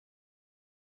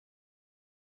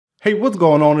Hey, what's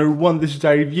going on everyone, this is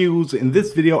iReviews. In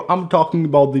this video, I'm talking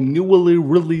about the newly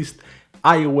released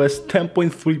iOS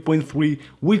 10.3.3,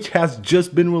 which has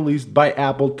just been released by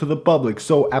Apple to the public.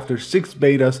 So after 6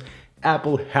 betas,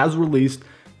 Apple has released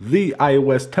the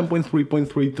iOS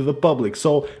 10.3.3 to the public.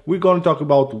 So we're going to talk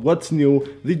about what's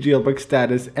new, the jailbreak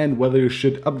status, and whether you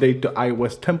should update to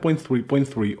iOS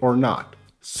 10.3.3 or not.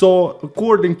 So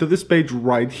according to this page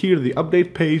right here, the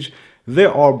update page,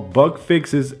 there are bug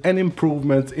fixes and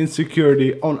improvements in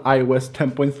security on iOS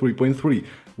 10.3.3.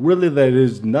 Really, there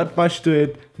is not much to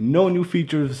it. No new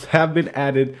features have been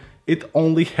added. It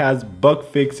only has bug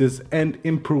fixes and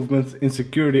improvements in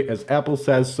security, as Apple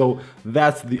says. So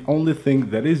that's the only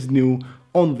thing that is new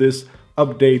on this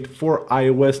update for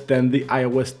iOS 10, the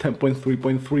iOS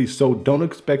 10.3.3. So don't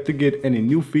expect to get any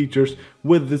new features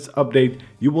with this update.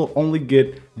 You will only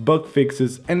get bug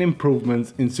fixes and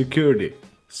improvements in security.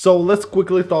 So let's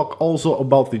quickly talk also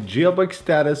about the jailbreak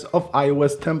status of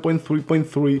iOS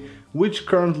 10.3.3, which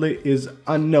currently is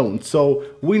unknown. So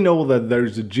we know that there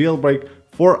is a jailbreak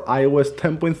for iOS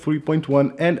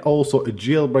 10.3.1 and also a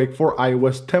jailbreak for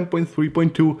iOS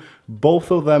 10.3.2.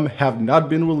 Both of them have not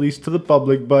been released to the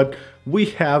public, but we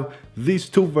have these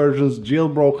two versions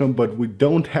jailbroken, but we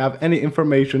don't have any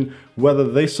information whether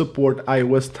they support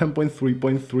iOS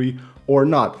 10.3.3 or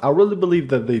not. I really believe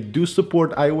that they do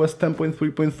support iOS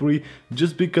 10.3.3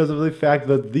 just because of the fact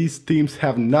that these teams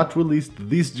have not released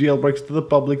these jailbreaks to the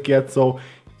public yet. So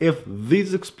if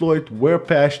these exploits were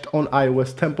patched on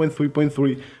iOS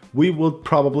 10.3.3, we would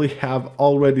probably have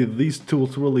already these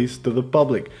tools released to the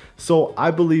public. So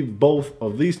I believe both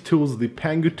of these tools, the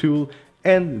Pangu tool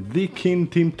and the Keen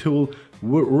Team tool,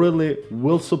 really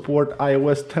will support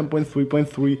iOS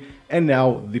 10.3.3, and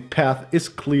now the path is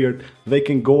cleared. They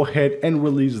can go ahead and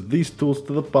release these tools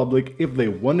to the public if they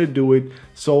want to do it.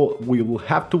 So we will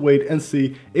have to wait and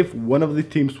see if one of the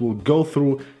teams will go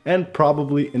through, and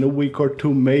probably in a week or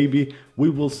two maybe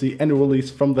we will see any release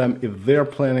from them if they're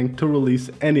planning to release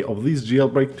any of these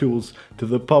jailbreak tools to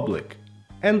the public.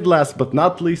 And last but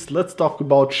not least, let's talk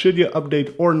about should you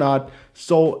update or not.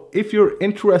 So if you're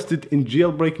interested in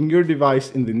jailbreaking your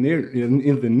device in the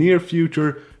near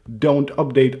future, don't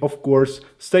update, of course.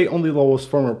 Stay on the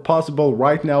lowest firmware possible.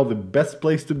 Right now, the best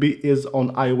place to be is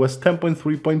on iOS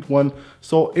 10.3.1.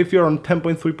 So if you're on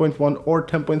 10.3.1 or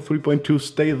 10.3.2,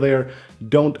 stay there.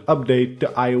 Don't update to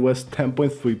iOS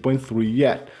 10.3.3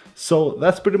 yet. So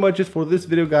that's pretty much it for this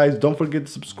video, guys. Don't forget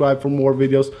to subscribe for more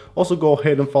videos. Also go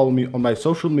ahead and follow me on my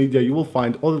social media. You will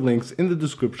find all the links in the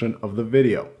description of the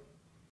video.